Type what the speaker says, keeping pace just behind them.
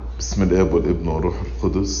بسم الآب والابن والروح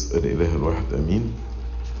القدس الإله الواحد أمين.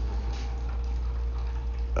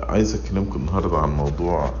 عايز أكلمكم النهاردة عن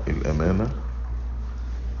موضوع الأمانة.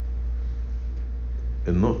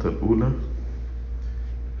 النقطة الأولى،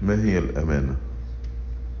 ما هي الأمانة؟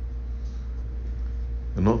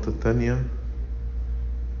 النقطة الثانية،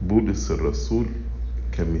 بولس الرسول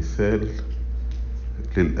كمثال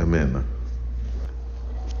للأمانة.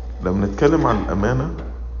 لما نتكلم عن الأمانة،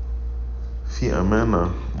 في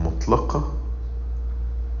أمانة مطلقة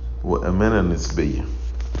وأمانة نسبية.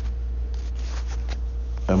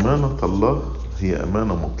 أمانة الله هي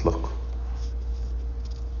أمانة مطلقة،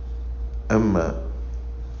 أما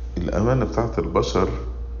الأمانة بتاعت البشر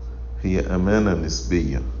هي أمانة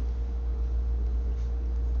نسبية.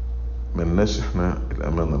 ملناش احنا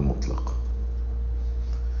الأمانة المطلقة.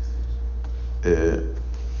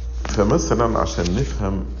 فمثلا عشان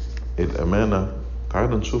نفهم الأمانة،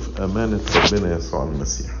 تعالوا نشوف أمانة ربنا يسوع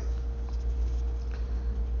المسيح.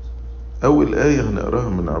 أول آية هنقراها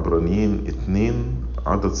من عبرانيين 2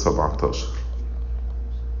 عدد 17.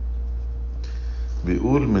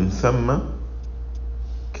 بيقول: من ثم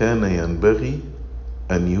كان ينبغي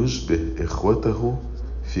أن يشبه إخوته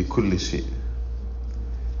في كل شيء.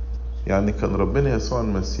 يعني كان ربنا يسوع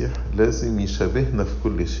المسيح لازم يشبهنا في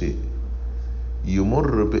كل شيء،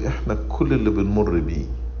 يمر بإحنا كل اللي بنمر بيه،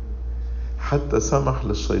 حتى سمح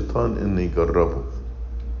للشيطان إن يجربه.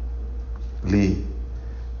 ليه؟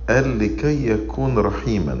 قال لكي يكون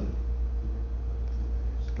رحيما.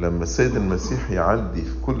 لما السيد المسيح يعدي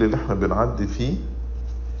في كل اللي احنا بنعدي فيه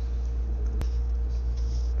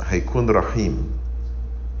هيكون رحيم،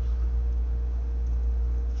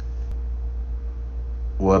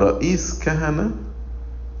 ورئيس كهنة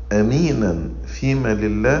أمينا فيما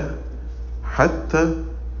لله حتى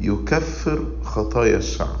يكفر خطايا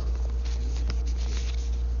الشعب.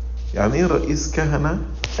 يعني ايه رئيس كهنة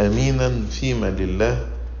أمينا فيما لله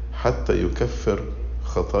حتى يكفر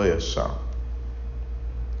خطايا الشعب؟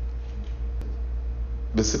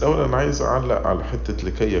 بس الأول أنا عايز أعلق على حتة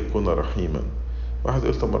لكي يكون رحيما. واحد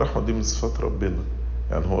يقول: طب ما الرحمة دي من صفات ربنا،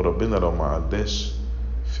 يعني هو ربنا لو ما عداش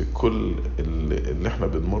في كل اللي احنا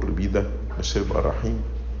بنمر بيه ده مش هيبقى رحيم؟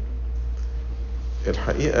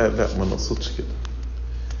 الحقيقة لا، ما نقصدش كده.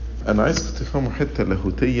 أنا عايزكم تفهموا حتة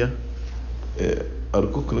لاهوتية،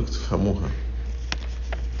 أرجوكم إنكم تفهموها.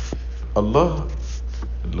 الله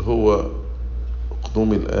اللي هو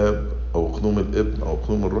قدوم الآب أو قدوم الابن أو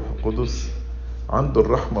قدوم الروح القدس عنده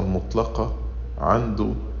الرحمة المطلقة،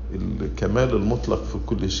 عنده الكمال المطلق في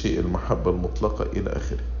كل شيء، المحبة المطلقة إلى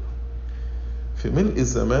آخره. في ملء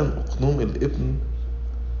الزمان قدوم الابن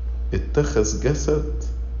اتخذ جسد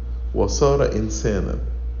وصار إنسانا،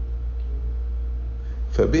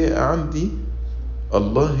 فبقى عندي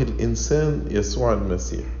الله الإنسان يسوع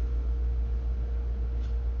المسيح.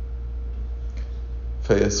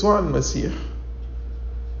 فيسوع المسيح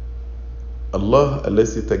الله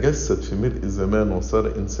الذي تجسد في ملء الزمان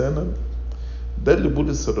وصار إنسانا، ده اللي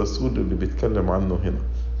بولس الرسول اللي بيتكلم عنه هنا،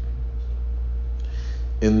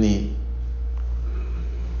 إن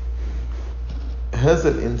هذا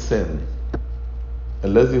الإنسان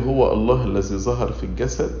الذي هو الله الذي ظهر في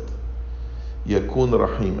الجسد يكون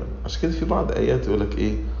رحيما. عشان كده في بعض آيات يقولك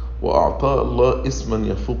إيه: وأعطاه الله اسما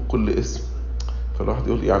يفوق كل اسم. فالواحد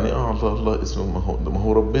يقول يعني إيه أعطى الله اسم؟ ما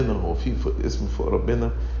هو ربنا، هو في اسم فوق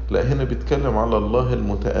ربنا؟ لا، هنا بيتكلم على الله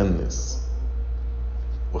المتأنس.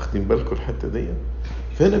 واخدين بالكم الحتة دي؟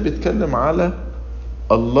 فهنا بيتكلم على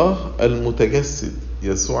الله المتجسد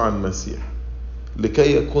يسوع المسيح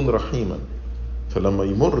لكي يكون رحيما. فلما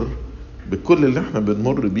يمر بكل اللي احنا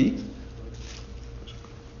بنمر بيه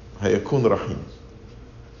هيكون رحيم.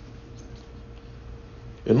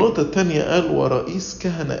 النقطة الثانية قال: ورئيس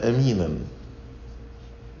كهنة أمينا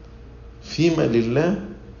فيما لله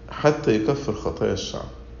حتى يكفر خطايا الشعب.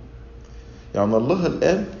 يعني الله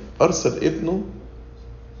الآب أرسل ابنه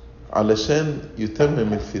علشان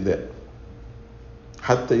يتمم الفداء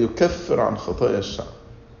حتى يكفر عن خطايا الشعب.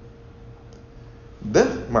 ده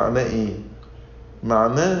معناه ايه؟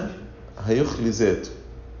 معناه هيخلي ذاته،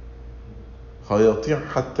 هيطيع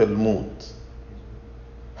حتى الموت،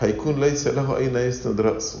 هيكون ليس له أين يسند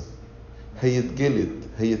رأسه، هيتجلد،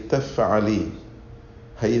 هيتف عليه،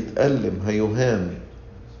 هيتألم، هيهان،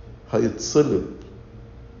 هيتصلب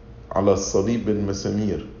على الصليب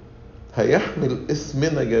بالمسامير، هيحمل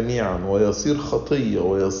إثمنا جميعا ويصير خطية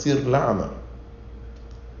ويصير لعنة.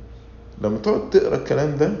 لما تقعد تقرأ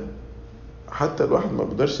الكلام ده حتى الواحد ما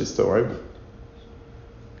بيقدرش يستوعبه،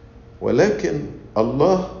 ولكن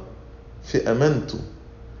الله في أمانته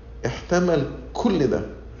احتمل كل ده.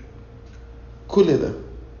 كل ده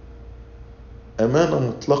أمانة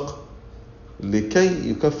مطلقة لكي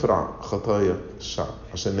يكفر خطايا الشعب،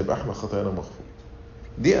 عشان نبقى احنا خطايانا مغفورة.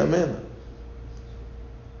 دي أمانة.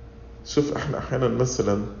 شوف احنا احيانا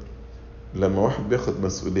مثلا لما واحد بياخد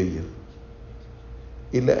مسؤولية،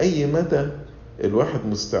 إلى أي مدى الواحد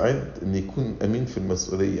مستعد أن يكون أمين في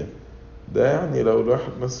المسؤولية ده؟ يعني لو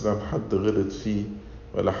الواحد مثلا حد غلط فيه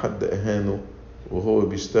ولا حد أهانه وهو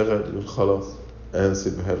بيشتغل، يقول خلاص أنا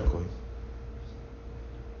سيبها لكم.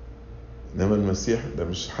 إنما المسيح ده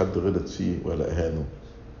مش حد غلط فيه ولا أهانه،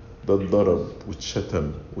 ده اتضرب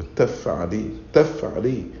واتشتم واتف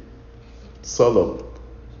عليه صلب،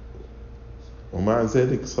 ومع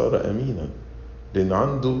ذلك صار أمينا لأن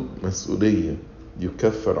عنده مسؤولية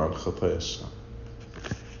يكفر عن خطايا الشعب.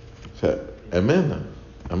 فأمانة،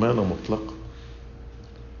 أمانة مطلقة.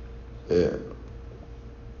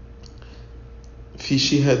 في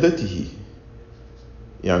شهادته.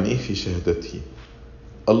 يعني إيه في شهادته؟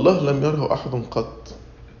 الله لم يره أحد قط،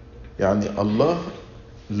 يعني الله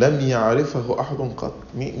لم يعرفه أحد قط.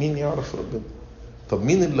 مين يعرف ربنا؟ طب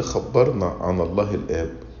مين اللي خبرنا عن الله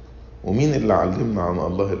الآب؟ ومين اللي علمنا عن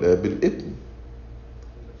الله الآب؟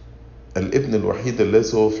 الابن الوحيد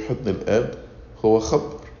الذي هو في حضن الآب هو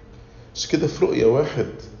خبر. مش كده في رؤيا 1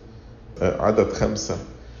 عدد 5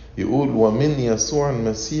 يقول ومن يسوع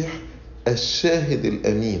المسيح الشاهد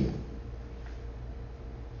الأمين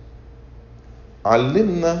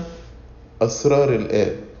علمنا أسرار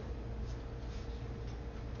الآب،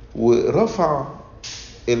 ورفع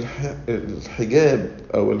الحجاب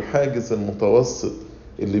أو الحاجز المتوسط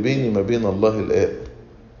اللي بيني ما بين الله الآب،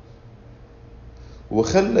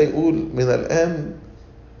 وخلى يقول من الآن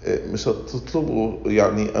مش هتطلبوا،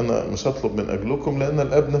 يعني أنا مش هطلب من أجلكم لأن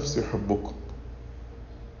الآب نفسه يحبكم.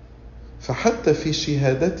 فحتى في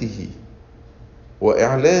شهادته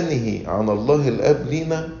وإعلانه عن الله الآب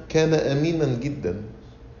لينا كان أمينا جدا،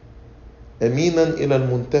 أمينا إلى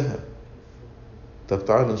المنتهى. طب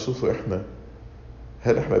تعالوا نشوفوا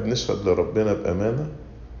هل احنا بنشهد لربنا بأمانة؟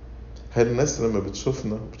 هل الناس لما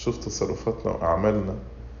بتشوفنا بتشوف تصرفاتنا وأعمالنا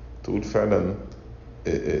تقول فعلا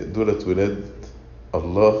دولت ولاد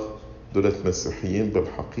الله، دولت مسيحيين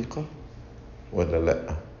بالحقيقة ولا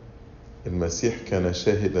لا؟ المسيح كان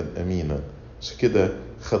شاهدا أمينا، عشان كده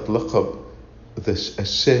خد لقب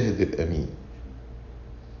الشاهد الأمين.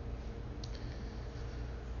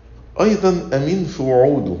 أيضا أمين في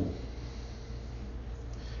وعوده.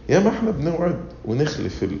 ياما احنا بنوعد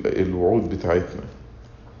ونخلف الوعود بتاعتنا،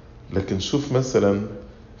 لكن شوف مثلا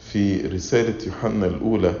في رسالة يوحنا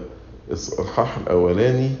الأولى الإصحاح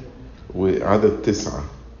الأولاني وعدد 9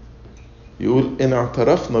 يقول إن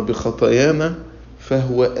اعترفنا بخطايانا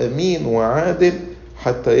فهو أمين وعادل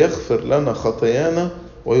حتى يغفر لنا خطايانا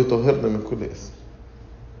ويطهرنا من كل إثم.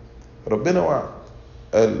 ربنا وعد،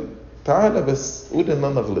 قال تعالى بس قول إن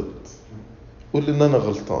أنا غلطت، قول إن أنا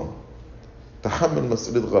غلطان، تحمل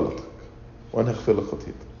مسؤولية غلطك وأنا هغفر لك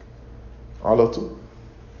خطيئتك. على طول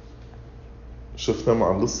شفنا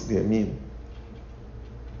مع اللص اليمين،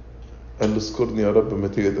 قال له اذكرني يا رب ما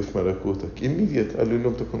تجد في ملكوتك، immediate قال له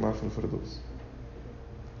اليوم تكون معاه في الفردوس.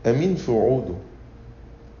 أمين في وعوده.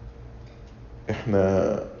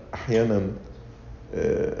 احنا أحيانا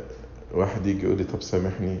واحد يجي يقول لي طب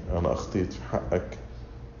سامحني أنا أخطيت في حقك،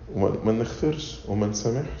 وما نغفرش وما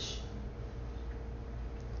نسامحش.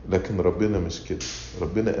 لكن ربنا مش كده،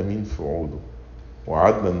 ربنا أمين في وعوده،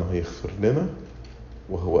 وعدنا أنه يغفر لنا،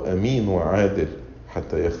 وهو أمين وعادل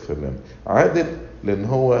حتى يغفر لنا. عادل لأن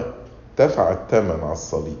هو دفع الثمن على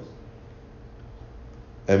الصليب،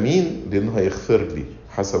 أمين لأنه هيغفر لي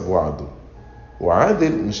حسب وعده،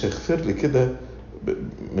 وعادل مش هيغفر لي كده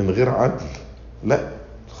من غير عدل، لا،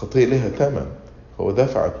 الخطية لها ثمن، هو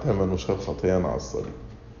دفع الثمن وشال خطيانا على الصليب.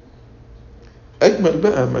 أجمل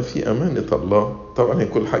بقى ما في أمانة الله، طبعا هي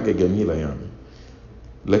كل حاجة جميلة يعني،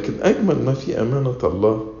 لكن أجمل ما في أمانة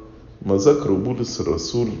الله ما ذكره بولس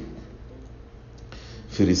الرسول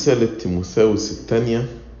في رسالة تيموثاوس الثانية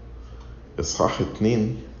إصحاح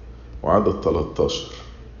 2 وعدد 13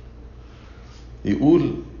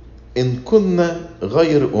 يقول إن كنا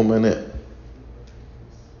غير أمناء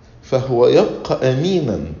فهو يبقى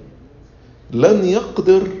أمينا لن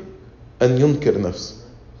يقدر أن ينكر نفسه.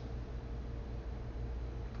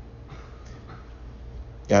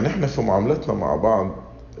 يعني احنا في معاملتنا مع بعض،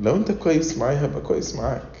 لو انت كويس معايا هبقى كويس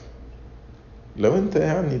معاك، لو انت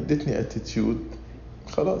يعني اديتني اتيتيود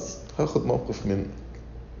خلاص هاخد موقف منك.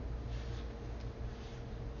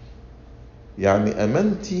 يعني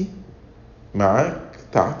امانتي معاك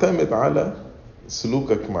تعتمد على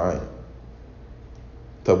سلوكك معايا.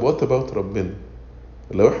 طب وات اباوت ربنا؟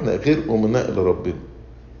 لو احنا غير امناء لربنا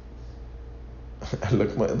قال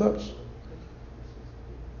لك ما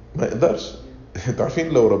يقدرش. انتوا عارفين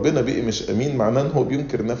لو ربنا بقي مش امين معناه ان هو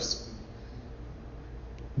بينكر نفسه.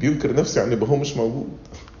 بينكر نفسه يعني يبقى هو مش موجود،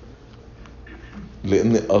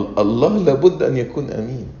 لان الله لابد ان يكون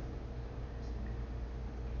امين.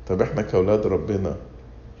 طب احنا كاولاد ربنا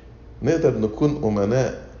نقدر نكون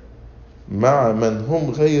امناء مع من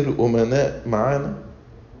هم غير امناء معانا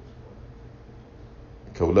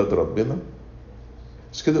كاولاد ربنا؟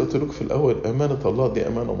 مش كده قلت لكم في الاول، امانه الله دي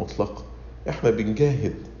امانه مطلقه، احنا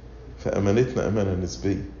بنجاهد فامانتنا امانه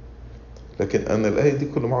نسبيه. لكن انا الايه دي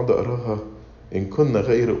كل ما اقعد اقراها، ان كنا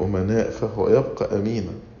غير امناء فهو يبقى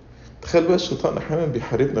امينا. تخيل بقى الشيطان احيانا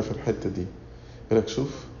بيحاربنا في الحته دي، يقول لك شوف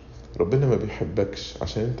ربنا ما بيحبكش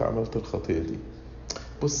عشان انت عملت الخطيه دي،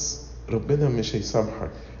 بص ربنا مش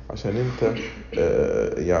هيسامحك عشان انت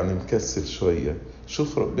يعني مكسل شويه،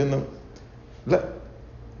 شوف ربنا. لا،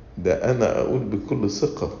 ده انا اقول بكل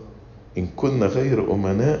ثقه ان كنا غير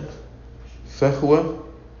امناء فهو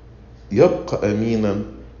يبقى امينا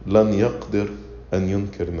لن يقدر ان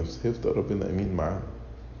ينكر نفسه. يفضل ربنا امين معانا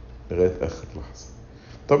لغايه اخر لحظه.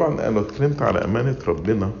 طبعا انا لو اتكلمت على امانه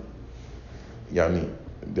ربنا يعني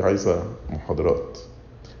دي عايزه محاضرات،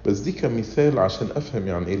 بس دي كمثال عشان افهم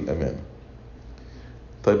يعني ايه الامانه.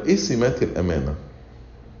 طيب ايه سمات الامانه؟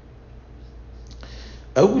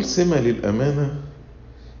 اول سمه للامانه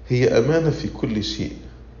هي امانه في كل شيء.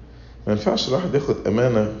 ما ينفعش الواحد ياخد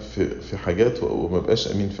امانه في حاجات وما بقاش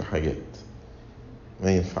امين في حاجات،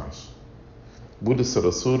 ما ينفعش. بولس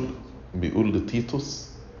الرسول بيقول لتيتوس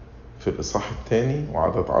في الإصحاح 2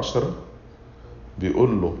 وعدد 10،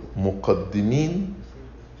 بيقول له مقدمين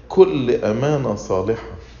كل أمانة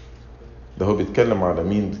صالحة. ده هو بيتكلم على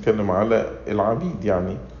مين؟ بيتكلم على العبيد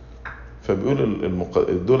يعني.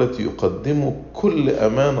 فبيقول دولة يقدموا كل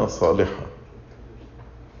أمانة صالحة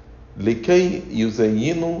لكي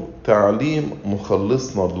يزينوا تعليم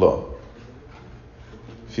مخلصنا الله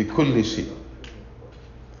في كل شيء.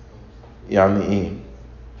 يعني ايه؟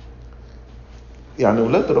 يعني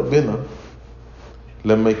أولاد ربنا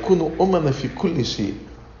لما يكونوا أمنا في كل شيء،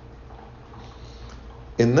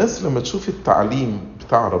 الناس لما تشوف التعليم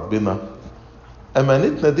بتاع ربنا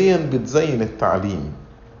أمانتنا دي بتزين التعليم.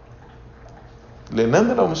 لأن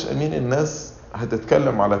أنا لو مش أمين الناس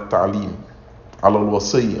هتتكلم على التعليم، على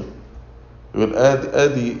الوصية، يقول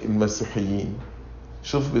آدي المسيحيين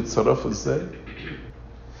شوف بيتصرفوا إزاي.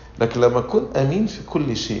 لكن لما أكون أمين في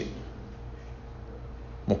كل شيء،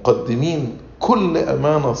 مقدمين كل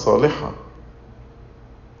أمانة صالحة،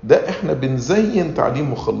 ده احنا بنزين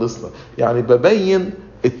تعليم مخلصنا. يعني ببين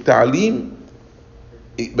التعليم،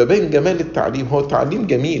 ببين جمال التعليم. هو تعليم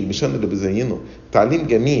جميل، مش انا اللي بزينه، تعليم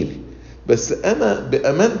جميل، بس انا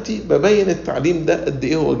بامانتي ببين التعليم ده قد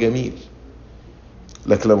ايه هو جميل.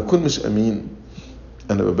 لكن لما اكون مش امين،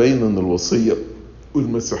 انا ببين ان الوصية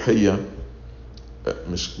والمسيحية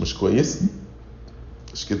مش كويسة.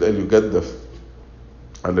 مش كده قال يجدف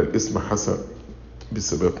على الاسم حسن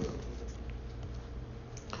بسببنا.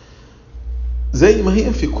 زي ما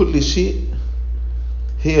هي في كل شيء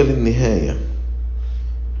هي للنهاية.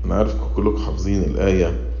 أنا عارف كلكم حافظين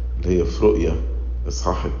الآية اللي هي في رؤيا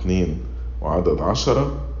إصحاح 2 وعدد 10،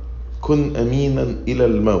 كن أمينا إلى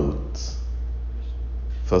الموت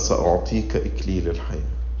فسأعطيك إكليل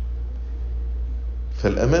الحياة.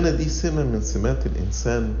 فالأمانة دي سمة من سمات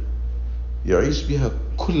الإنسان يعيش بها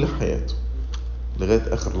كل حياته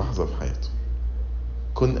لغاية آخر لحظة في حياته.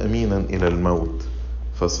 كن أمينا إلى الموت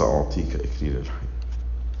فسأعطيك إكليل الحياة.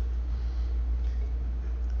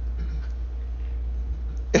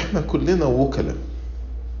 احنا كلنا وكلاء،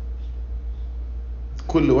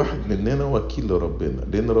 كل واحد مننا وكيل لربنا،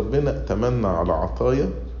 لأن ربنا اتمنى على عطايا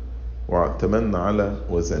واتمنى على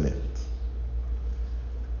وزنات.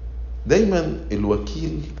 دايما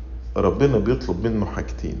الوكيل ربنا بيطلب منه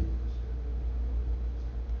حاجتين.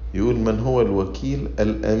 يقول من هو الوكيل؟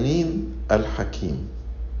 الأمين الحكيم.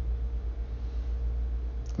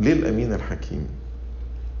 ليه الأمين الحكيم؟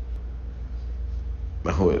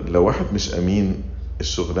 ما هو لو واحد مش أمين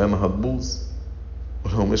الشغلانة هتبوظ،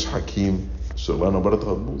 ولو مش حكيم الشغلانة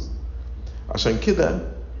برضه هتبوظ. عشان كده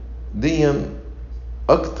دي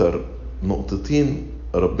أكتر نقطتين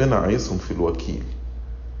ربنا عايزهم في الوكيل.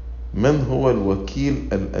 من هو الوكيل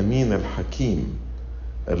الأمين الحكيم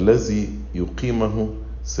الذي يقيمه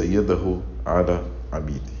سيده على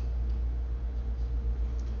عبيده؟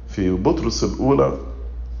 في بطرس الأولى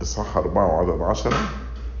إصحاح 4 وعدد 10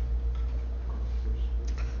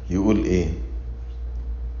 يقول إيه؟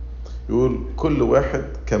 يقول كل واحد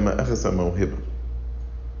كما أخذ موهبة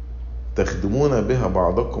تخدمون بها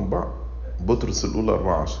بعضكم بعض. بطرس الأولى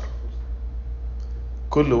 4:10.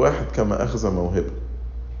 كل واحد كما أخذ موهبة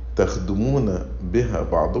تخدمون بها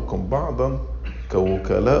بعضكم بعضا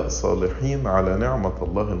كوكلاء صالحين على نعمة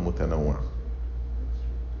الله المتنوعة.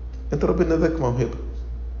 انت ربنا اداك موهبة.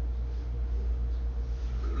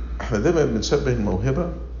 احنا دايما بنشبه الموهبة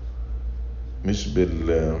مش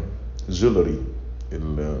بالجولري،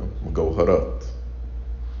 المجوهرات.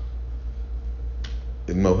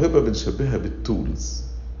 الموهبة بنشبهها بالتولز،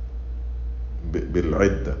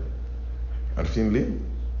 بالعدة. عارفين ليه؟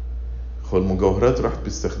 هو المجوهرات راح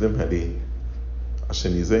بيستخدمها ليه؟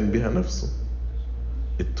 عشان يزين بيها نفسه.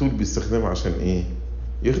 التول بيستخدمها عشان ايه؟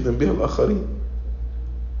 يخدم بيها الآخرين.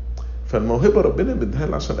 فالموهبة ربنا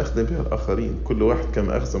بدها عشان أخدم بها الآخرين. كل واحد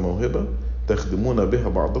كما أخذ موهبة تخدمون بها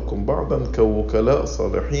بعضكم بعضا كوكلاء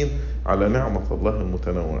صالحين على نعمة الله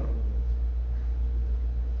المتنوعة.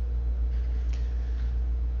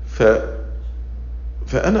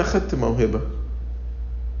 فأنا أخذت موهبة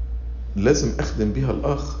لازم أخدم بها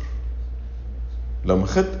الآخر. لو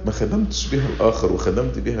ما خدمتش بها الآخر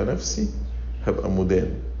وخدمت بها نفسي هبقى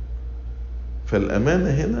مدان. فالأمانة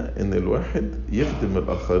هنا إن الواحد يخدم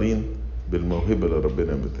الآخرين بالموهبة اللي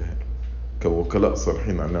ربنا مديها له كوكلاء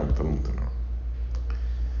صالحين على نعمة المتنوعة.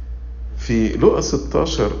 في لوقا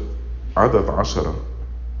 16 عدد 10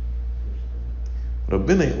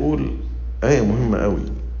 ربنا يقول آية مهمة قوي.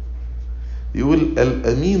 يقول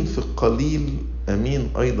الأمين في القليل أمين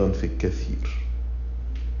أيضا في الكثير،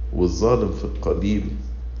 والظالم في القليل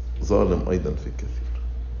ظالم أيضا في الكثير.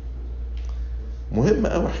 مهم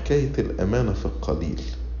قوي حكاية الأمانة في القليل.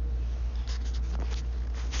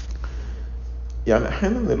 يعني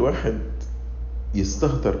أحيانا الواحد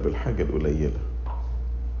يستهتر بالحاجة القليلة.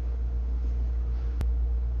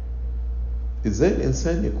 إزاي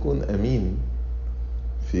الإنسان يكون أمين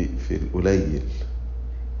في القليل؟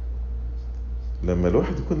 لما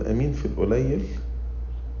الواحد يكون أمين في القليل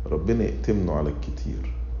ربنا يأتمنه على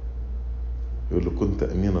الكتير. يقول له كنت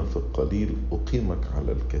أمينا في القليل أقيمك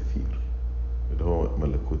على الكثير، اللي هو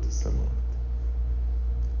ملكوت السماوات.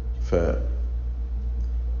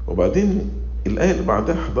 وبعدين الآية اللي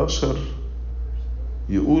بعدها 11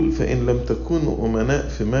 يقول فإن لم تكونوا أمناء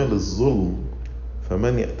في مال الظلم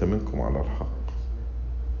فمن يأتمنكم على الحق.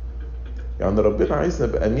 يعني ربنا عايزنا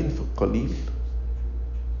نبقى أمين في القليل.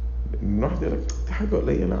 الواحد يقول لك دي حاجة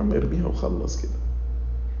قليلة يا عم ارميها وخلص كده.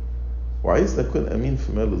 وعايزنا نكون أمين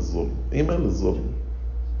في مال الظلم. إيه مال الظلم؟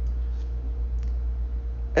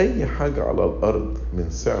 أي حاجة على الأرض من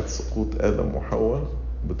ساعة سقوط آدم وحواء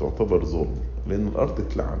بتعتبر ظلم، لأن الأرض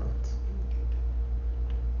اتلعنت.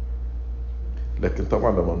 لكن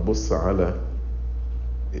طبعا لما نبص على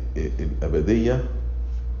الأبدية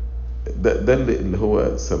ده اللي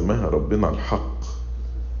هو سماها ربنا الحق،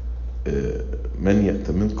 من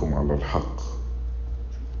يأتمنكم على الحق.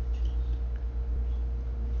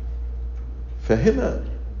 فهنا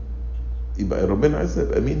يبقى ربنا عايزنا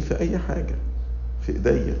نبقى أمين في أي حاجة في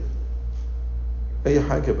إيديا، أي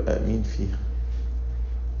حاجة أبقى أمين فيها.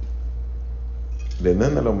 لأن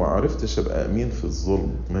أنا لو ما عرفتش أبقى أمين في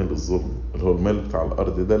الظلم، مال الظلم اللي هو المال بتاع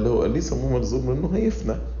الأرض ده اللي هو ليه سموه مال الظلم؟ إنه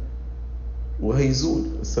هيفنى وهيزول،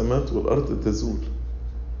 السماوات والأرض تزول.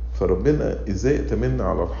 فربنا إزاي يأتمنى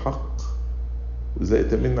على الحق وإزاي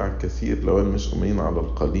يأتمنى على الكثير لو أنا مش أمين على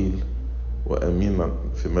القليل وأمين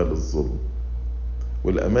في مال الظلم؟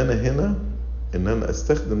 والأمانة هنا إن أنا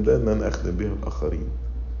أستخدم ده إن أنا أخدم بيها الآخرين،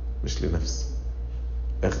 مش لنفسي،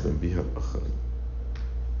 أخدم بيها الآخرين.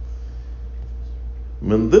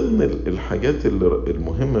 من ضمن الحاجات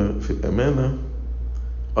المهمة في الأمانة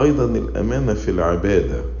أيضا الأمانة في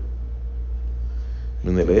العبادة.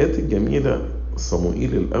 من الآيات الجميلة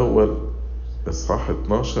صموئيل الأول إصحاح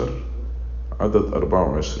 12 عدد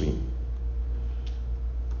 24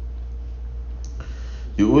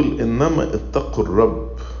 يقول إنما اتقوا الرب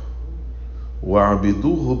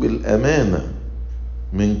واعبدوه بالأمانة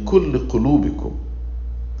من كل قلوبكم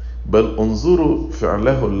بل انظروا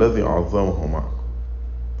فعله الذي عظمه معكم.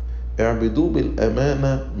 اعبدوه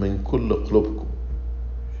بالأمانة من كل قلوبكم.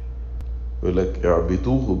 يقول لك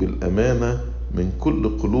اعبدوه بالأمانة من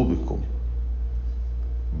كل قلوبكم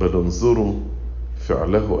بل انظروا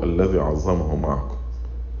فعله الذي عظمه معكم.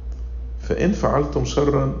 فإن فعلتم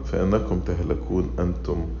شرا فإنكم تهلكون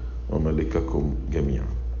أنتم وملككم جميعا.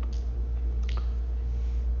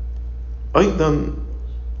 أيضا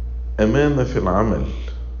أمانة في العمل.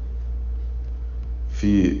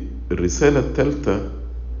 في الرسالة الثالثة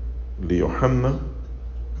ليوحنا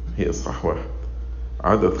هي إصحاح 1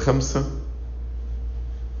 عدد 5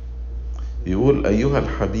 يقول أيها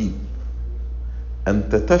الحبيب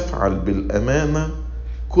أنت تفعل بالأمانة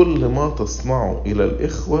كل ما تصنعه إلى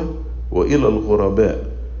الإخوة وإلى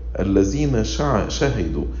الغرباء الذين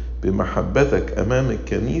شهدوا بمحبتك أمام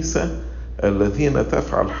الكنيسة الذين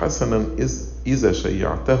تفعل حسنا إذا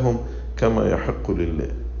شيعتهم كما يحق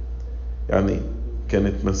لله. يعني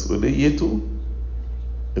كانت مسؤوليته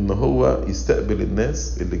ان هو يستقبل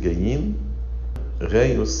الناس اللي جايين.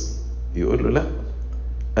 غايوس يقول له لا،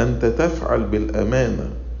 انت تفعل بالامانة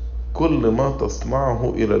كل ما تصنعه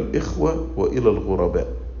الى الاخوة والى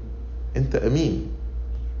الغرباء. انت امين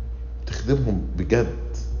تخدمهم بجد.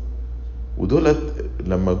 ودولت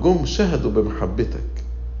لما جم شهدوا بمحبتك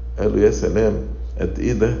قالوا يا سلام قد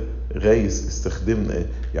ايه ده غايس استخدمنا،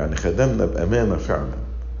 يعني خدمنا بامانة فعلا.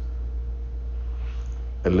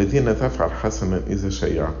 الذين تفعل حسنا اذا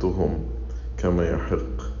شيعتهم كما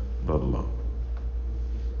يحق لله.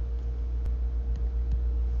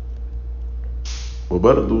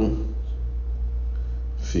 وبرضو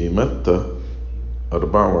في متى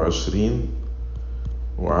 24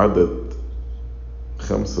 وعدد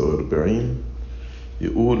 45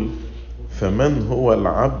 يقول: فمن هو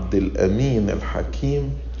العبد الأمين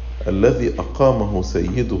الحكيم الذي أقامه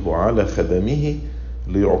سيده على خدمه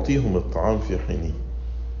ليعطيهم الطعام في حينه.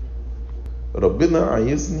 ربنا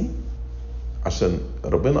عايزني، عشان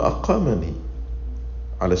ربنا أقامني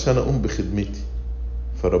علشان أقوم بخدمتي،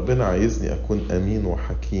 فربنا عايزني أكون أمين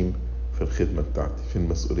وحكيم في الخدمة بتاعتي، في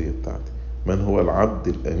المسؤولية بتاعتي. من هو العبد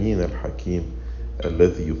الأمين الحكيم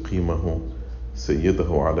الذي يقيمه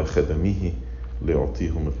سيده على خدمه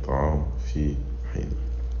ليعطيهم الطعام في حينه.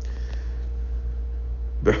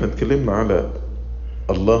 احنا اتكلمنا على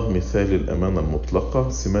الله مثال الأمانة المطلقة،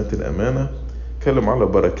 سمات الأمانة. اتكلم على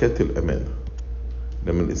بركات الأمانة.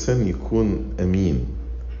 لما الإنسان يكون أمين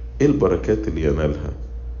ايه البركات اللي ينالها؟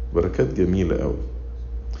 بركات جميلة أوي.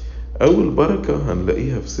 أول بركة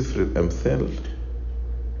هنلاقيها في سفر الأمثال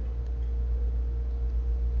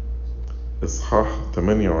إصحاح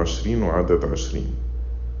 28 وعدد 20.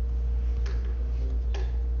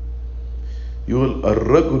 يقول: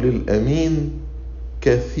 الرجل الأمين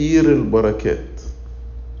كثير البركات.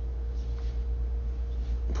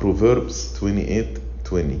 Proverbs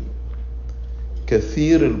 28:20.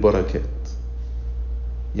 كثير البركات،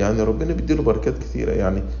 يعني ربنا بيديله بركات كثيرة،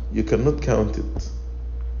 يعني you cannot count it.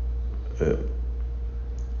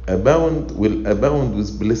 abound will abound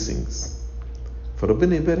with blessings.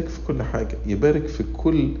 فربنا يبارك في كل حاجة، يبارك في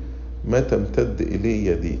كل ما تمتد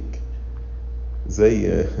إليه يديك.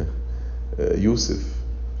 زي يوسف،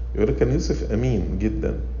 يقول لك كان يوسف أمين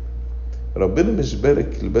جدا. ربنا مش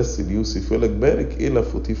بارك بس ليوسف، يقول لك بارك إلى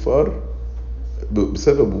فوتيفار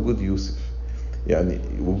بسبب وجود يوسف. يعني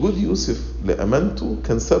وجود يوسف لأمانته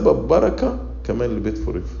كان سبب بركة كمان لبيت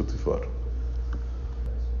فوتيفار.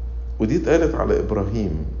 ودي اتقالت على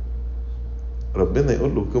إبراهيم. ربنا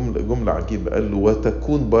يقول له جملة عجيبة، قال له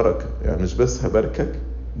وتكون بركة. يعني مش بس هباركك،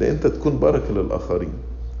 ده أنت تكون بركة للآخرين.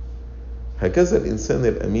 هكذا الإنسان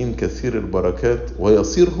الأمين كثير البركات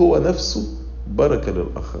ويصير هو نفسه بركة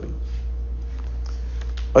للآخرين.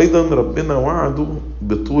 أيضا ربنا وعده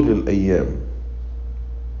بطول الأيام.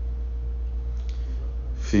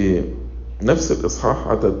 في نفس الإصحاح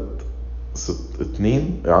عدد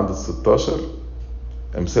 16،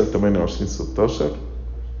 أمثال 28-16: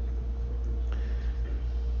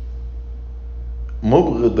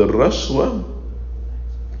 مبغض الرشوة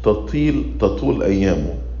تطول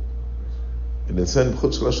أيامه. الإنسان ما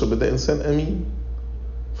بياخدش رشوة ده إنسان أمين.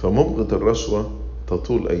 فمبغض الرشوة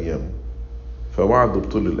تطول أيامه، فوعده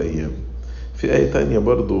بطول الأيام. في آية تانية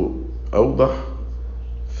برضو أوضح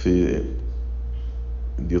في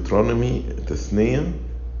ديوترونومي تثنية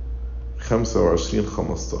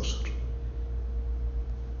 25-15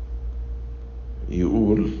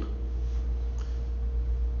 يقول: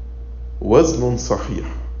 وزن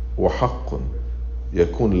صحيح وحق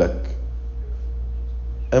يكون لك،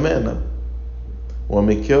 أمانة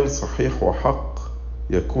ومكيال صحيح وحق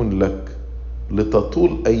يكون لك،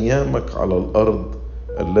 لتطول أيامك على الأرض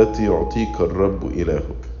التي يعطيك الرب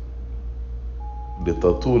إلهك.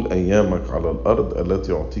 لتطول أيامك على الأرض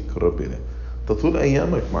التي يعطيك الرب إلهك. تطول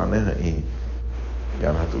أيامك معناها إيه؟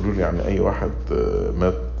 يعني هتقولوا لي يعني أي واحد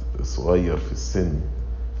مات صغير في السن،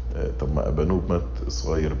 طب ما أبنوب مات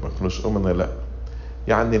صغير ما كانوش أمنا؟ لا،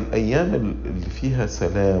 يعني الأيام اللي فيها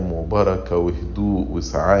سلام وبركة وهدوء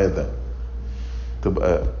وسعادة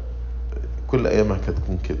تبقى كل أيامك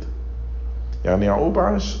هتكون كده. يعني يعقوب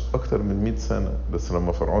عاش أكتر من 100 سنة، بس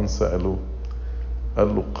لما فرعون سأله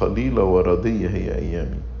قال له قليلة وردية هي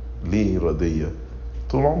أيامي. ليه ردية؟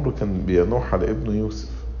 طول عمره كان بينوح على ابنه يوسف،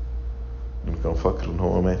 لأنه كان فاكر إن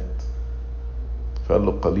هو مات، فقال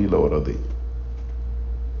له قليلة وردية.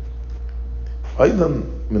 أيضا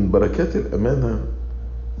من بركات الأمانة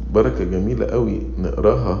بركة جميلة قوي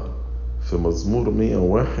نقراها في مزمور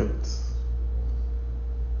 101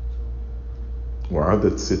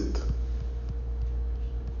 وعدد 6: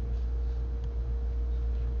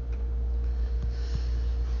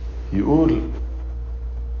 يقول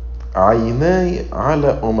عيناي على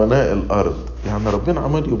أمناء الأرض. يعني ربنا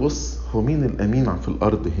عمال يبص هو مين الأمين في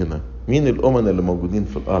الأرض هنا، مين الأمناء اللي موجودين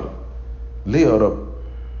في الأرض. ليه يا رب؟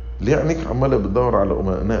 ليه عينيك عمالة بتدور على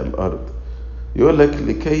أمناء الأرض؟ يقول لك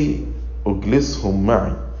لكي أجلسهم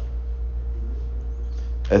معي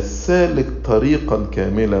السالك طريقا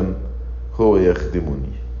كاملا هو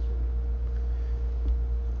يخدمني.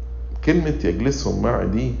 كلمة يجلسهم معي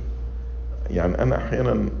دي يعني أنا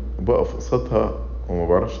أحيانا بقف قصادها وما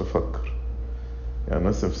بعرفش أفكر. يعني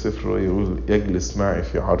مثلا في سفر يقول يجلس معي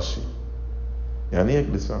في عرشي. يعني ايه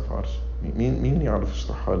يجلس معي في عرشي؟ مين يعرف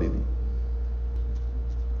يشرحها لي دي؟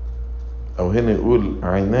 أو هنا يقول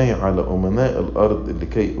عيناي على أمناء الأرض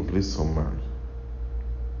لكي أجلسهم معي.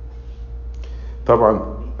 طبعا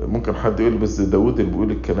ممكن حد يقول بس داود اللي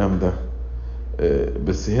بيقول الكلام ده،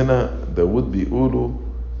 بس هنا داود بيقوله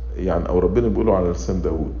يعني، أو ربنا بيقوله على لسان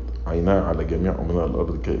داود عيناي على جميع أمناء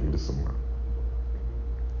الأرض لكي أجلسهم معي.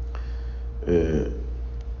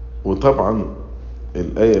 وطبعا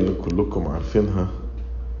الآية اللي كلكم عارفينها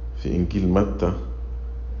في إنجيل متى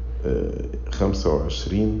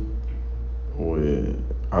 25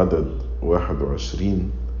 وعدد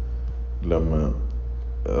 21 لما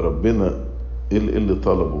ربنا اللي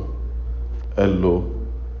طلبه قال له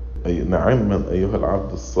نعما أيها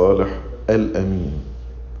العبد الصالح الأمين،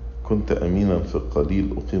 كنت أمينا في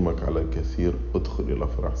القليل أقيمك على الكثير، ادخل إلى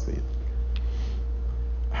فرح سيدك.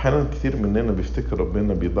 أحيانا كتير مننا بيفتكر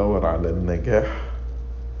ربنا بيدور على النجاح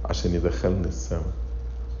عشان يدخلني السماء.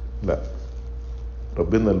 لا،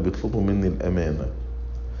 ربنا اللي بيطلبه مني الأمانة.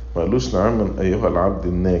 ما قالوش نعما أيها العبد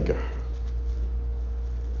الناجح،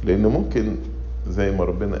 لأن ممكن زي ما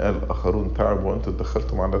ربنا قال آخرون تعبوا وأنتم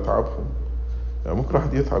دخلتم على تعبهم. يعني ممكن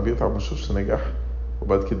واحد يتعب ما يشوفش نجاح،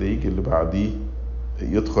 وبعد كده يجي اللي بعديه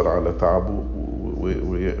يدخل على تعبه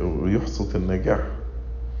ويحصد النجاح.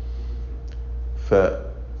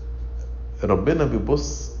 فربنا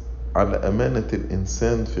بيبص على أمانة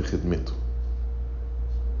الإنسان في خدمته.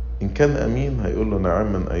 إن كان أمين هيقول له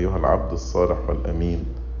نعما أيها العبد الصالح والأمين،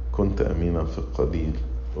 كنت أمينا في القليل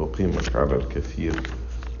وأقيمك على الكثير،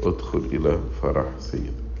 ادخل إلى فرح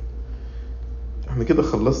سيدك. احنا كده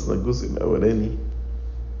خلصنا الجزء الأولاني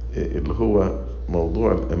اللي هو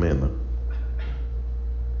موضوع الأمانة.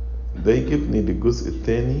 ده يجيبني للجزء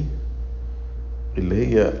الثاني اللي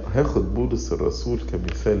هي هاخد بولس الرسول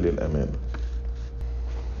كمثال للأمانة.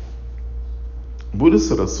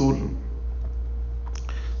 بولس الرسول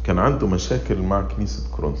كان عنده مشاكل مع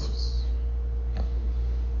كنيسة كورنثوس.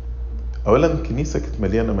 أولا الكنيسة كانت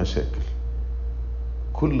مليانة مشاكل.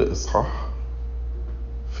 كل إصحاح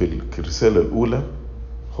في الرسالة الأولى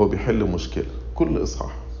هو بيحل مشكلة، كل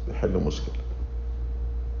إصحاح بيحل مشكلة.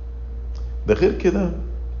 ده غير كده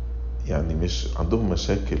يعني مش عندهم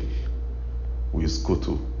مشاكل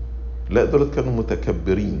ويسكتوا، لا دول كانوا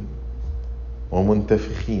متكبرين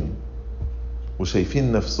ومنتفخين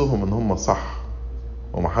وشايفين نفسهم ان هم صح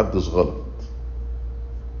ومحدش غلط،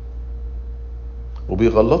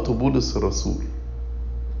 وبيغلطوا بولس الرسول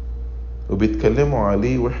وبيتكلموا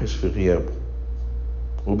عليه وحش في غيابه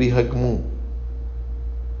وبيهاجموه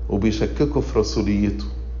وبيشككوا في رسوليته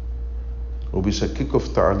وبيشككوا في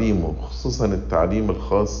تعليمه، خصوصا التعليم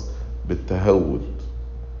الخاص بالتهود.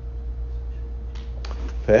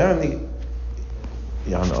 فيعني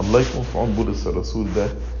الله يكون في عون بولس الرسول ده.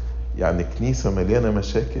 يعني كنيسة مليانة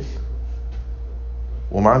مشاكل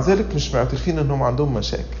ومع ذلك مش معترفين انهم عندهم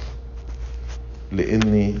مشاكل.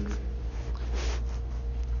 لاني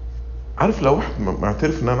عارف لو واحد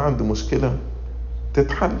معترف ان انا عندي مشكلة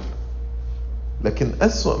تتحل، لكن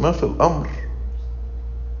اسوأ ما في الامر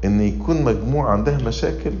ان يكون مجموعة عندها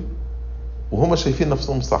مشاكل وهم شايفين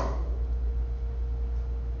نفسهم صح.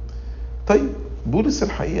 طيب بولس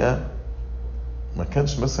الحقيقة ما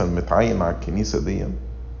كانش مثلا متعين على الكنيسة دي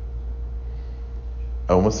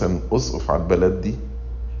او مثلا اسقف على البلد دي،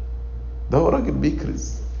 ده هو راجل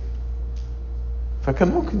بيكرز.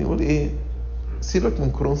 فكان ممكن يقول ايه، سيبك من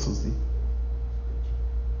كورنثوس دي،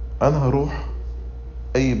 انا هروح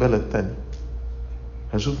اي بلد تاني،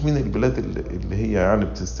 هشوف مين البلاد اللي هي يعني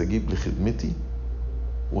بتستجيب لخدمتي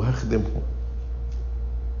وهخدمهم.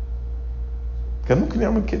 كان ممكن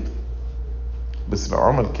يعمل كده، بس لو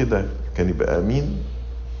عمل كده كان يبقى امين؟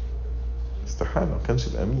 استحالة، ما كانش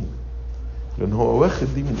يبقى امين، لان هو واخد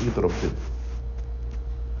دي من ايد ربنا.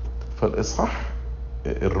 فالاصحاح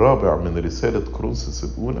الرابع من رسالة كورنثوس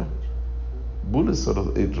الأولى، بولس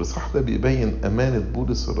الإصحاح ده بيبين أمانة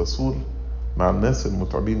بولس الرسول مع الناس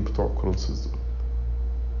المتعبين بتوع كورنثوس دول.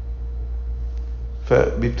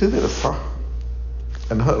 فبيبتدي الإصحاح،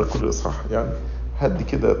 أنا هقرأ كل إصحاح يعني، هدي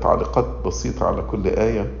كده تعليقات بسيطة على كل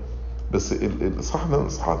آية بس الإصحاح ده من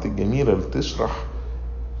الإصحاحات الجميلة اللي تشرح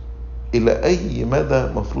إلى أي مدى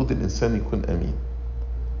مفروض الإنسان يكون أمين،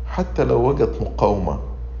 حتى لو وجد مقاومة،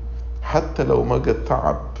 حتى لو وجد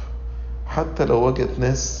تعب، حتى لو وجد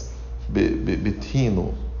ناس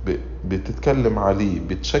بتهينه، بتتكلم عليه،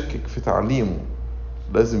 بتشكك في تعليمه،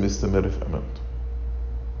 لازم يستمر في أمانته.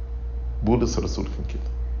 بولس الرسول كان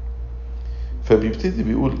كده. فبيبتدي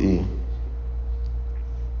بيقول إيه؟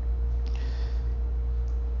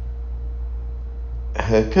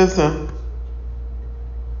 هكذا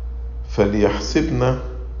فليحسبنا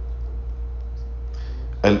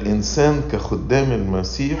الإنسان كخدام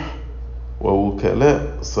المسيح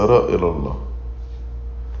ووكلاء سرائر الله.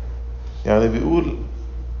 يعني بيقول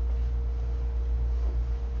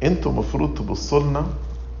انتوا مفروض تبصوا لنا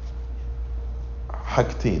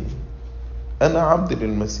حاجتين: انا عبد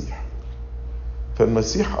للمسيح،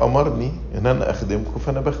 فالمسيح امرني ان انا اخدمكم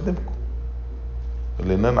فانا بخدمكم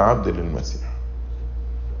لان انا عبد للمسيح.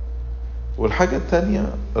 والحاجة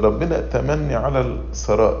التانية، ربنا اتمني على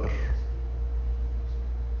السرائر،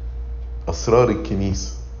 اسرار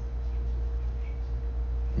الكنيسة،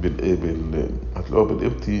 هتلاقوها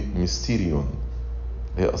بالقبطي ميستيريون،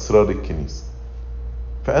 هي اسرار الكنيسة.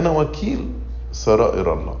 فانا وكيل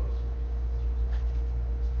سرائر الله.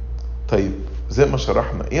 طيب زي ما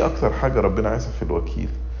شرحنا، ايه اكتر حاجة ربنا عايزها في الوكيل؟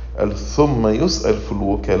 قال ثم يسأل في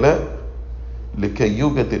الوكلاء لكي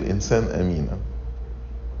يوجد الانسان امينا.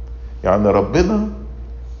 يعني ربنا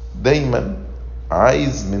دايما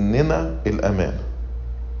عايز مننا الامانة.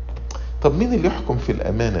 طب مين اللي يحكم في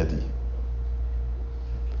الامانة دي؟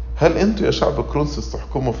 هل انتوا يا شعب كرونسوس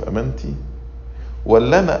تحكموا في امانتي،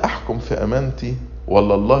 ولا انا احكم في امانتي،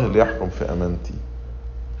 ولا الله اللي يحكم في امانتي؟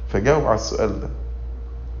 فجاوب على السؤال ده.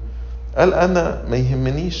 قال انا ما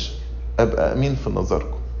يهمنيش ابقى امين في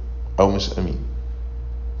نظركم او مش امين،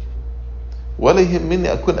 ولا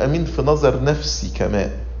يهمني اكون امين في نظر نفسي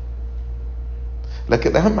كمان،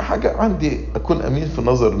 لكن اهم حاجة عندي اكون امين في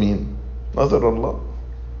نظر مين؟ نظر الله،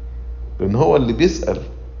 لان هو اللي بيسأل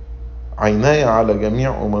عيناي على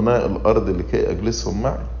جميع امناء الارض لكي اجلسهم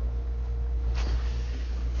معي.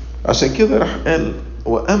 عشان كده راح قال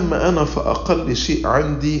واما انا فاقل شيء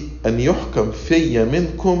عندي ان يحكم في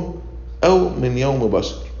منكم او من يوم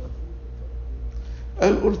بشر.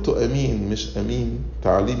 قال قلت امين مش امين،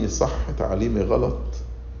 تعليمي صح تعليمي غلط،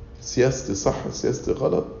 سياستي صح سياستي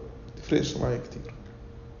غلط، تفرقش معايا كتير.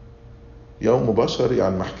 يوم بشر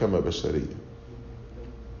يعني محكمة بشرية.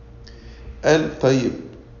 قال طيب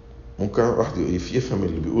ممكن واحد يفهم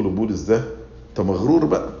اللي بيقوله بولس ده، انت مغرور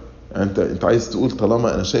بقى، انت عايز تقول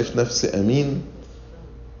طالما انا شايف نفسي امين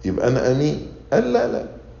يبقى انا امين. قال لا لا،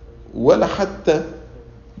 ولا حتى،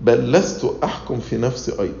 بل لست احكم في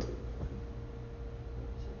نفسي ايضا.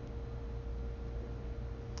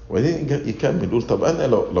 وبعدين يكمل يقول طب انا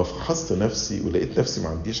لو فحصت نفسي ولقيت نفسي ما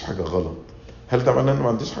عنديش حاجة غلط، هل ده معناه ان ما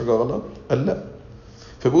عنديش حاجة غلط؟ قال لا.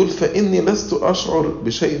 فبيقول فاني لست اشعر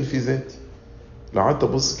بشيء في ذاتي. لو قعدت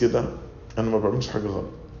ابص كده انا ما بعملش حاجة غلط،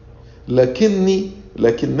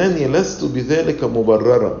 لكنني لست بذلك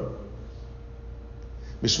مبررا.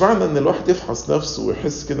 مش معنى ان الواحد يفحص نفسه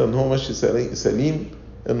ويحس كده ان هو ماشي سليم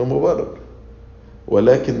انه مبرر،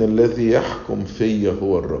 ولكن الذي يحكم فيا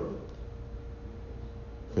هو الرب.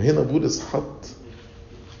 فهنا بولس حط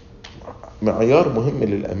معيار مهم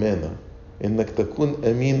للأمانة، انك تكون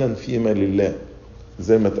امينا فيما لله،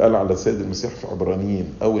 زي ما اتقال على سيد المسيح في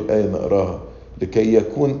عبرانيين اول آية نقراها: لكي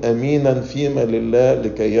يكون امينا فيما لله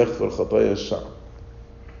لكي يغفر خطايا الشعب.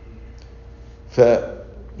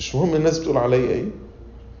 فمش مهم الناس بتقول عليا ايه،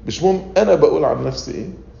 مش مهم انا بقول عن نفسي ايه،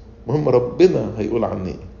 مهم ربنا هيقول عني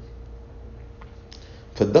ايه.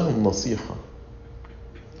 فادهم نصيحة: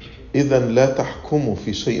 اذا لا تحكموا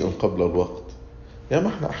في شيء قبل الوقت. يا ما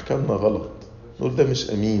احنا احكامنا غلط، نقول ده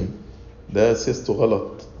مش امين، ده سياسته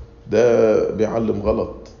غلط، ده بيعلم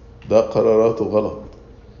غلط، ده قراراته غلط.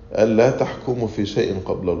 قال لا تحكموا في شيء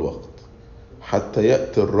قبل الوقت حتى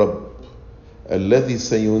يأتي الرب الذي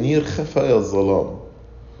سينير خفايا الظلام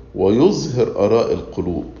ويظهر آراء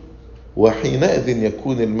القلوب، وحينئذ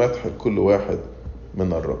يكون المدح لكل واحد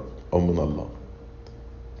من الرب أو من الله.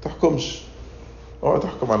 تحكمش، اوعى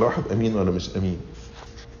تحكم على واحد أمين ولا مش أمين.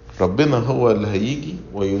 ربنا هو اللي هيجي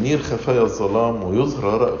وينير خفايا الظلام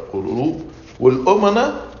ويظهر آراء القلوب،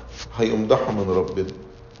 والأمناء هيمدحوا من ربنا،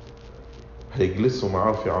 هيجلسوا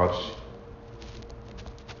معاه في عرشه.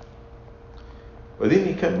 وبعدين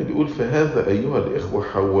يكمل يقول فهذا أيها الإخوة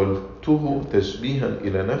حولته تشبيها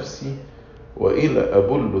إلى نفسي وإلى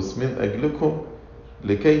أبولس من أجلكم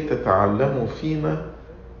لكي تتعلموا فينا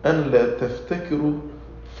أن لا تفتكروا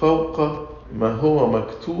فوق ما هو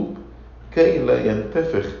مكتوب، كي لا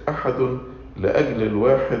ينتفخ أحد لأجل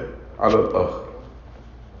الواحد على الآخر.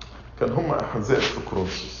 كان هم أحزاب في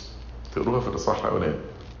كورنثوس، تقروها في الإصحاح الأولاني.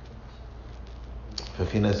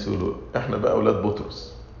 ففي ناس يقولوا إحنا بقى أولاد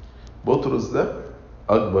بطرس. بطرس ده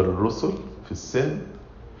أكبر الرسل في السن،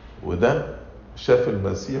 وده شاف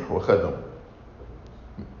المسيح وخدمه.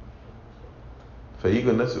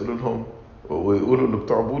 فييجوا الناس يقولوا لهم ويقولوا اللي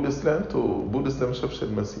بتوع بولس، لا انتوا بولس ده ما شافش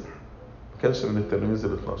المسيح، ما كانش من التلاميذ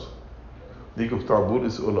ال 12. ييجوا بتوع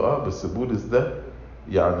بولس يقولوا بس بولس ده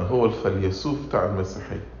يعني هو الفيلسوف بتاع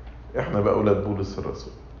المسيحية، احنا بقى اولاد بولس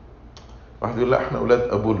الرسول. واحد يقول لا احنا اولاد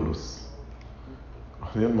ابولس.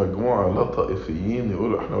 واحدين مجموعة لا طائفيين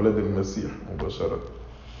يقولوا احنا اولاد المسيح مباشرة.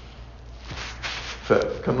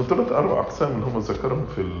 فكانوا 3 4 اقسام اللي هم ذكرهم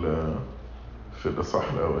في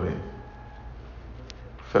الاصحاح الاولاني.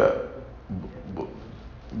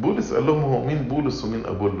 فبولس قال لهم هو مين بولس ومين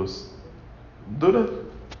أبولس؟ دول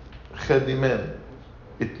خادمان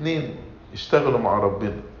 2 اشتغلوا مع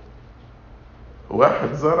ربنا،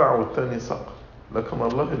 واحد زرع والتاني سقى، لكن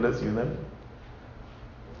الله الذي ينمي.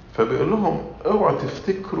 فبيقول لهم اوعوا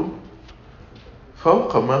تفتكروا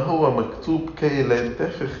فوق ما هو مكتوب كي لا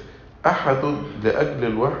ينتفخ أحد لأجل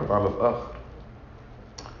الواحد على الآخر.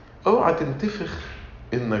 اوعى تنتفخ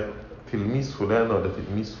إنك تلميذ فلان ولا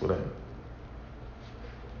تلميذ فلان،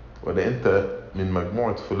 ولا انت من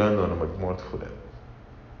مجموعة فلان ولا مجموعة فلان.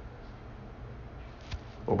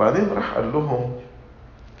 وبعدين راح قال لهم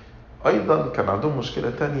ايضا كان عندهم مشكلة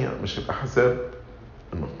تانية، مش الاحزاب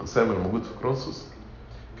الانقسام الموجود في كورنثوس،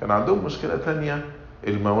 كان عندهم مشكلة تانية،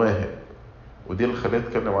 المواهب. ودي اللي خليها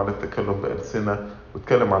اتكلم على التكلم بألسنة،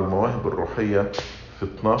 واتكلم على المواهب الروحية في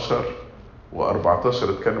 12 و14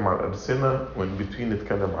 اتكلم على الألسنة، وإن بتوين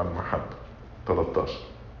اتكلم على المحبة 13.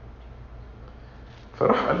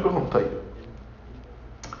 فراح قال لهم طيب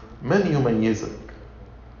من يميزك؟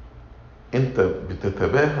 انت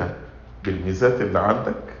بتتباهى بالميزات اللي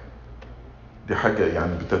عندك، دي حاجة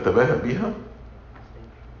يعني بتتباهى بيها.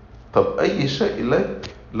 طب اي شيء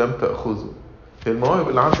لك لم تأخذه، المواهب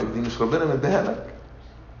اللي عندك دي مش ربنا مديها لك؟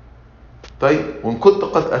 طيب وان كنت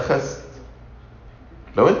قد اخذت،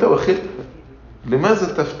 لو انت واخدها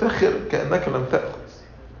لماذا تفتخر كأنك لم تأخذ؟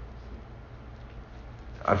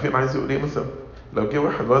 عارفين عايز يقول ايه؟ مثلا لو جه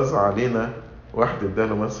واحد وزع علينا، واحد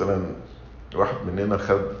اداله مثلا، واحد مننا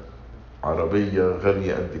خد عربية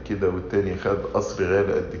غالية قد كده، والتاني خد قصر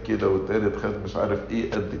غالي قد كده، والتالت خد مش عارف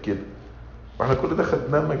ايه قد كده، واحنا كل ده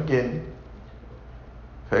خدناه مجاني.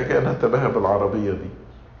 فاجي انا اتباهى بالعربية دي،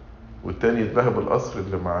 والتاني يتباهى بالقصر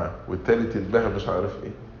اللي معاه، والتالت يتباهى مش عارف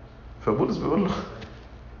ايه. فبولس بيقول له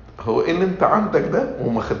هو ايه اللي انت عندك ده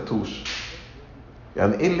وما خدتوش؟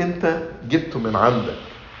 يعني ايه اللي انت جبته من عندك؟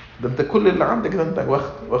 ده انت كل اللي عندك ده انت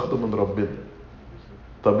واخده من ربنا.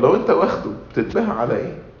 طب لو انت واخده بتتباهى على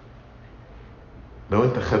ايه؟ لو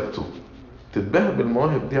انت خدته تتباهى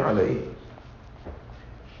بالمواهب دي على ايه؟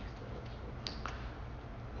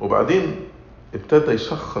 وبعدين ابتدى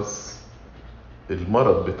يشخص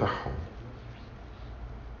المرض بتاعهم.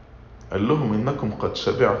 قال لهم انكم قد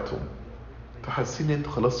شبعتم. تحسين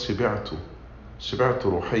انتوا خلاص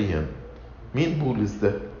شبعتوا روحيا. مين بولس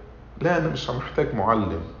ده؟ لا انا مش محتاج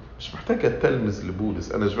معلم، مش محتاج اتلمذ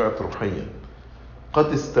لبولس، انا شبعت روحيا. قد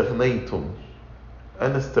استغنيتم،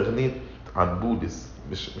 انا استغنيت عن بولس،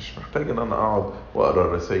 مش محتاج ان انا اقعد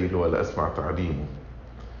واقرا رسائله ولا اسمع تعليمه.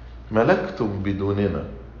 ملكتم بدوننا،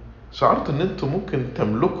 شعرت ان انتم ممكن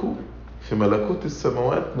تملكوا في ملكوت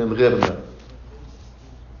السماوات من غيرنا.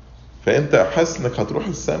 فانت حاسس انك هتروح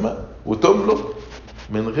السماء وتملك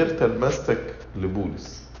من غير تلمستك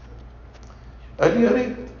لبولس. قال يا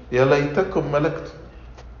ريت، يا ليتكم ملكتم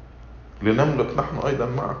لنملك نحن ايضا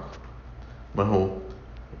معكم. ما هو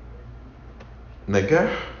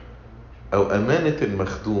نجاح او امانة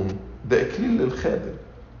المخدوم ده اكليل للخادم.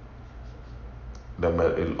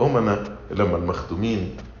 لما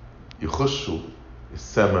المخدومين يخشوا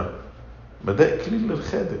السماء، ما ده اكليل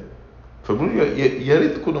للخادم. فبيقولوا يا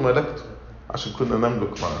ريت تكونوا ملكتوا عشان كنا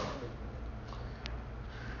نملك معاكم.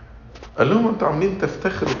 قال لهم انتوا عاملين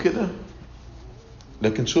تفتخروا كده،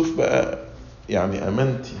 لكن شوف بقى يعني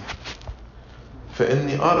امانتي،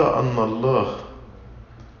 فاني ارى ان الله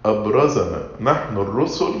ابرزنا نحن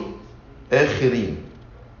الرسل اخرين.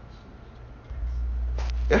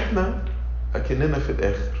 احنا اكننا في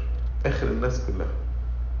الاخر، اخر الناس كلها.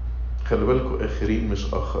 خلي بالكم اخرين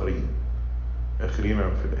مش اخرين، اخرين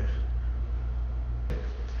عن في الاخر.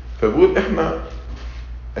 فبقول احنا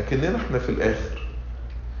اكننا احنا في الاخر،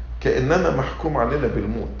 كأننا محكوم علينا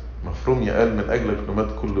بالموت. مفروم يقال من اجلك نمات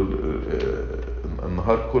كل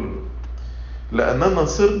النهار كله، لاننا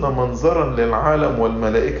صرنا منظرا للعالم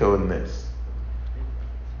والملائكة والناس.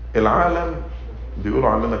 العالم بيقولوا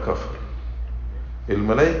علينا كفر،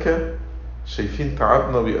 الملائكة شايفين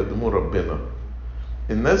تعبنا بيقدموه ربنا.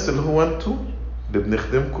 الناس اللي هو انتوا اللي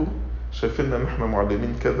بنخدمكم شايفين ان احنا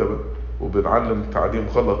معلمين كذبة وبنعلم تعليم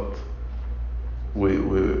غلط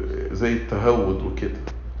وزي التهود وكده.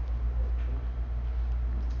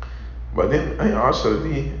 وبعدين آية 10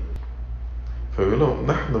 دي فيقول لهم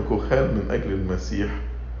نحن جهال من أجل المسيح،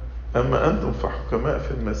 أما أنتم فحكماء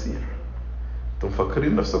في المسيح. أنتم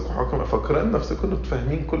مفكرين نفسكم حكماء، فكرين نفسكم أنتم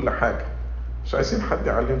فاهمين كل حاجة، مش عايزين حد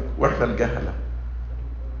يعلمكم، وإحنا الجهلة.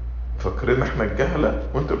 فكرين إحنا الجهلة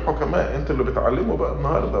وأنتم الحكماء، أنتم اللي بتعلموا بقى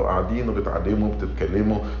النهاردة وقاعدين وبتعلموا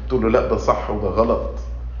وبتتكلموا تقولوا لا ده صح وده غلط.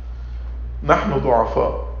 نحن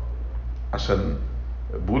ضعفاء. عشان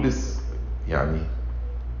بولس يعني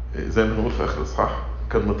زي ما نقول في آخر الإصحاح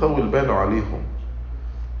كان مطول باله عليهم،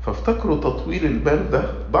 فافتكروا تطويل البال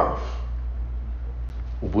ده ضعف،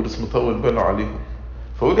 وبولس مطول باله عليهم.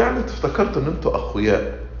 فقول يعني انتوا افتكرتوا ان انتوا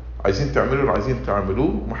اقوياء عايزين تعملوا اللي عايزين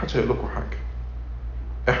تعملوه ومحدش هيقول لكم حاجه.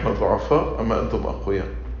 احنا ضعفاء اما انتم اقوياء،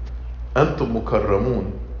 انتم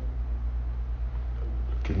مكرمون،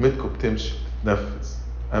 كلمتكم بتمشي بتنفذ،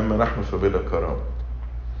 اما نحن فبلا كرامه.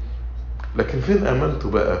 لكن فين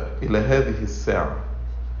امنتوا بقى؟ الى هذه الساعه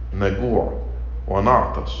نجوع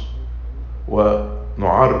ونعطش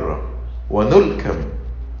ونعرى ونلكم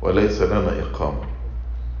وليس لنا إقامة.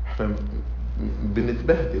 احنا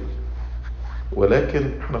بنتبهدل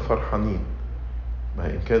ولكن احنا فرحانين. ما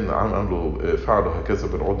إن كان عملوا فعلوا هكذا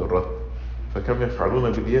بالعود الرطب فكم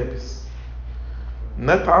يفعلون باليابس.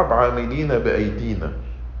 نتعب عاملين بأيدينا،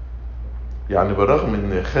 يعني بالرغم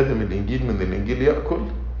ان خادم الإنجيل من الإنجيل يأكل،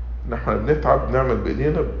 نحن بنتعب نعمل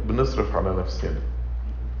بإيدينا، بنصرف على نفسنا.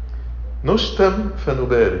 نشتم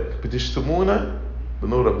فنبارك، بتشتمونا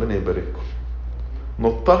بنقول ربنا يبارككم.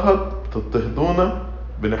 نضطهد تضطهدونا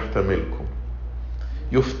بنحتملكم.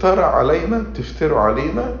 يفترى علينا تفتروا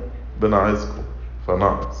علينا بنعظكم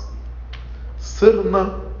فنعظ.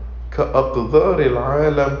 صرنا كأقذار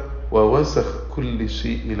العالم ووسخ كل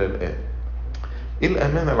شيء إلى الآن. إيه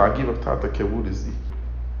الأمانة العجيبة بتاعتك يا بولس دي؟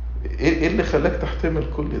 إيه اللي خلاك تحتمل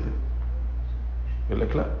كل ده؟ يقول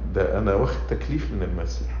لك لا ده أنا واخد تكليف من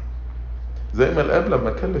المسيح. زي ما الآب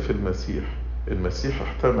لما كلف المسيح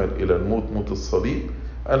احتمل إلى الموت، موت الصليب.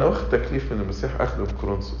 أنا واخد تكليف من المسيح أخدم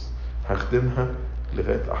كورنثوس، هخدمها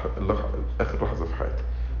لغاية آخر لحظة في حياتي،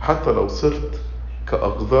 حتى لو صرت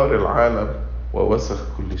كأقذار العالم ووسخ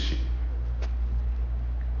كل شيء.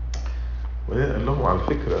 وبعدين قال لهم على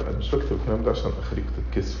فكرة أنا مش بكتب الكلام ده عشان أخليكم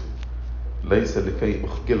تتكسفوا، ليس لكي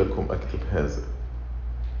أخجلكم أكتب هذا،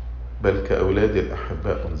 بل كأولادي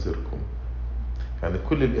الأحباء أنذركم. يعني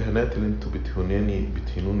كل الإهانات اللي انتوا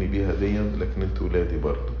بتهنوني بيها دي، لكن انتوا ولادي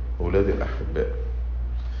برضو، أولادي الأحباء.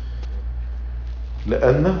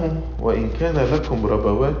 لأنه وإن كان لكم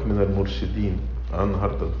ربوات من المرشدين.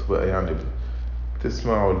 النهاردة انتوا بقى يعني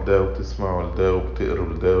بتسمعوا لده وتسمعوا لده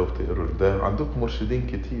وبتقروا لده وبتقروا لده، عندكم مرشدين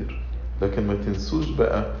كتير، لكن ما تنسوش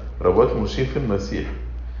بقى ربوات مرشدين في المسيح،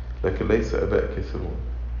 لكن ليس آباء كثيرون.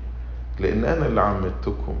 لأن أنا اللي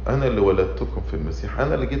عمدتكم، أنا اللي ولدتكم في المسيح،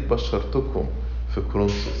 أنا اللي جيت بشرتكم في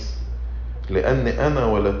كورنثوس، لأن أنا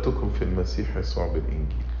ولدتكم في المسيح يسوع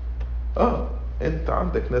بالإنجيل. أنت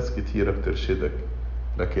عندك ناس كتيرة بترشدك،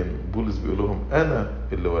 لكن بولس بيقول لهم أنا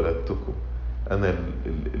اللي ولدتكم، أنا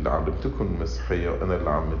اللي علمتكم المسيحية، وأنا اللي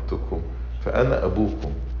عمدتكم، فأنا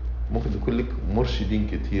أبوكم. ممكن يكون لك مرشدين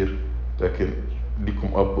كتير، لكن لكم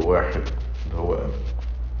أب واحد اللي هو أنا.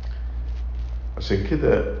 عشان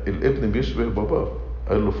كده الابن بيشبه باباه،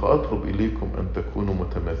 قال له فأطلب إليكم أن تكونوا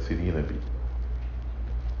متماثلين بي.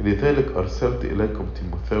 لذلك أرسلت إليكم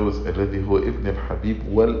تيموثاوس الذي هو ابن الحبيب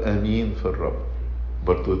والأمين في الرب.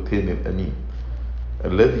 برضو التاني الأمين،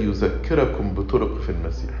 الذي يذكركم بطرق في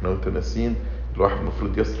المسيح. احنا وانت ناسين الواحد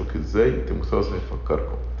المفروض يسلك ازاي، تيموثاوس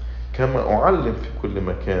هيفكركم. كما أعلم في كل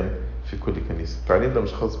مكان في كل كنيسة. التعليم ده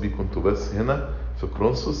مش خاص بيكم انتوا بس هنا في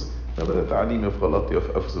كورنثوس، انما ده تعليمي في غلاطيا،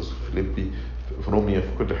 في أفسس، في فيليبي، في روميا، في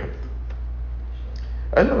كل حتة.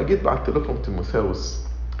 أنا لما جيت بعت لكم تيموثاوس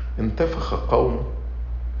انتفخ قوم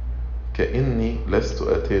كأني لست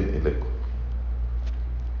آتين إليكم.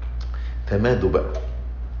 تمادوا بقى،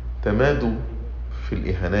 تمادوا في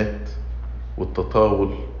الإهانات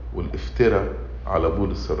والتطاول والافتراء على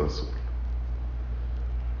بولس الرسول.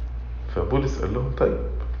 فبولس قال لهم طيب،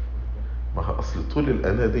 ما أصل طول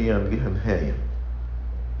الأناة دي يعني ليها نهاية،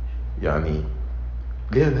 يعني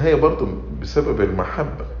ليها نهاية برضو بسبب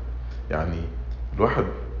المحبة. يعني الواحد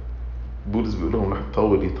بولس بيقول لهم الواحد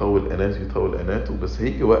يطول أناته، بس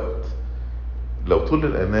هيجي وقت لو طول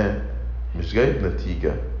الأناة مش جايب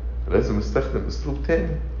نتيجة لازم استخدم اسلوب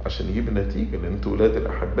تاني عشان يجيب النتيجة، لان انتوا ولاد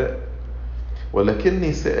الأحباء.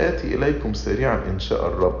 ولكني سآتي إليكم سريعا إن شاء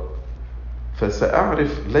الرب،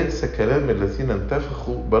 فسأعرف ليس كلام الذين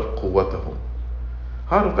انتفخوا بل قوتهم.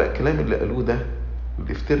 هعرف بقى الكلام اللي قالوه ده،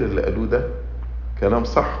 الافتراء اللي قالوه ده كلام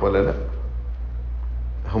صح ولا لا.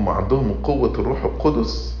 هم عندهم قوة الروح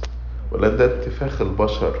القدس ولا ده انتفاخ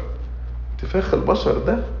البشر؟ انتفاخ البشر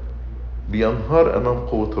ده بينهار أمام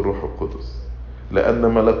قوة الروح القدس، لأن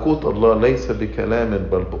ملكوت الله ليس بكلام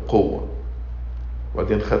بل بقوة.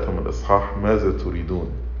 وبعدين ختم الإصحاح: ماذا تريدون؟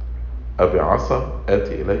 أبي عصا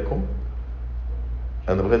آتي إليكم؟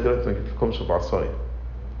 أنا لغاية دلوقتي ما جبتلكمش بعصاية،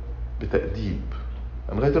 بتأديب.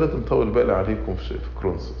 أنا لغاية دلوقتي مطول بالي عليكم في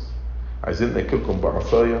كرونسوس. عايزين نأكلكم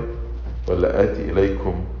بعصاية ولا آتي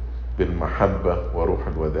إليكم بالمحبة وروح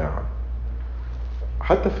الوداعة؟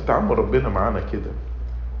 حتى في تعامل ربنا معانا كده،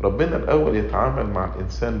 ربنا الأول يتعامل مع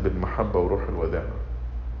الإنسان بالمحبة وروح الوداعة،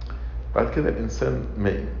 بعد كده الإنسان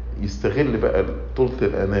ما يستغل بقى طولة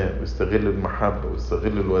الأنام ويستغل المحبة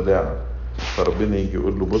ويستغل الوداعة، فربنا يجي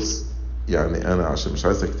يقول له: بص، يعني أنا عشان مش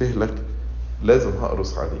عايزك تهلك لازم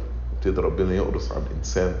هقرص عليك. وابتدي ربنا يقرص على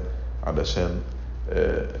الإنسان علشان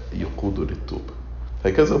يقوده للتوبة.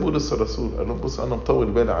 هكذا بولس الرسول قال لهم: بص، أنا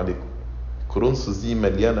مطول بالي عليكم، كورنثوس دي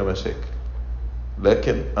مليانة مشاكل،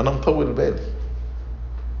 لكن أنا مطول بالي،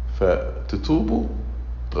 فتتوبوا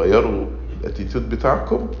تغيروا الاتيتود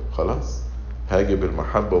بتاعكم، خلاص هاجي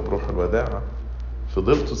بالمحبة وبروح الوداعة.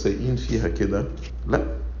 فضلتوا سايقين فيها كده، لا،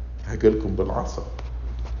 هاجيلكم بالعصا.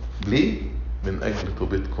 ليه؟ من أجل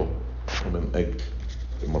توبتكم ومن أجل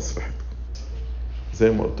مصلحتكم.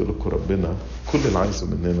 زي ما قلت لكم، ربنا كل اللي عايزه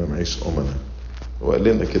مننا نعيش أمنا، وقال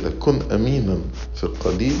لنا كده: كن أمينا في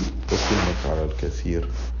القليل أقيمك على الكثير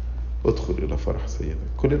ادخل إلى فرح سيدك.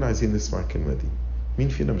 كلنا عايزين نسمع الكلمة دي. مين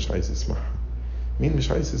فينا مش عايز يسمعها؟ مين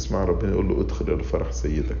مش عايز يسمع ربنا يقول له ادخل إلى فرح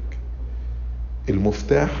سيدك؟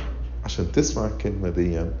 المفتاح عشان تسمع الكلمة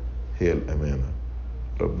دي هي الأمانة.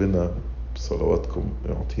 ربنا بصلواتكم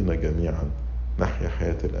يعطينا جميعا نحيا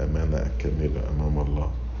حياة الأمانة الكاملة أمام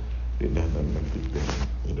الله. لإلهنا المجد الدائم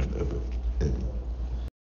إلى الأبد، آمين.